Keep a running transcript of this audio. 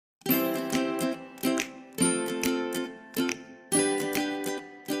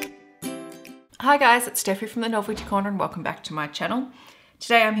Hi guys, it's Steffi from the Novelty Corner and welcome back to my channel.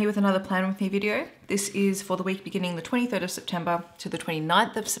 Today I'm here with another Plan With Me video. This is for the week beginning the 23rd of September to the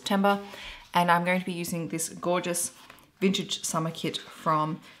 29th of September, and I'm going to be using this gorgeous vintage summer kit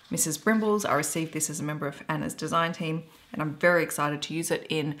from Mrs Brimbles. I received this as a member of Anna's design team and I'm very excited to use it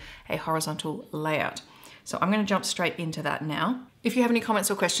in a horizontal layout. So I'm going to jump straight into that now. If you have any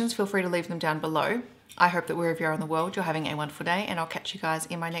comments or questions, feel free to leave them down below. I hope that wherever you are in the world, you're having a wonderful day, and I'll catch you guys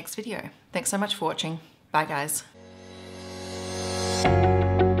in my next video. Thanks so much for watching. Bye guys.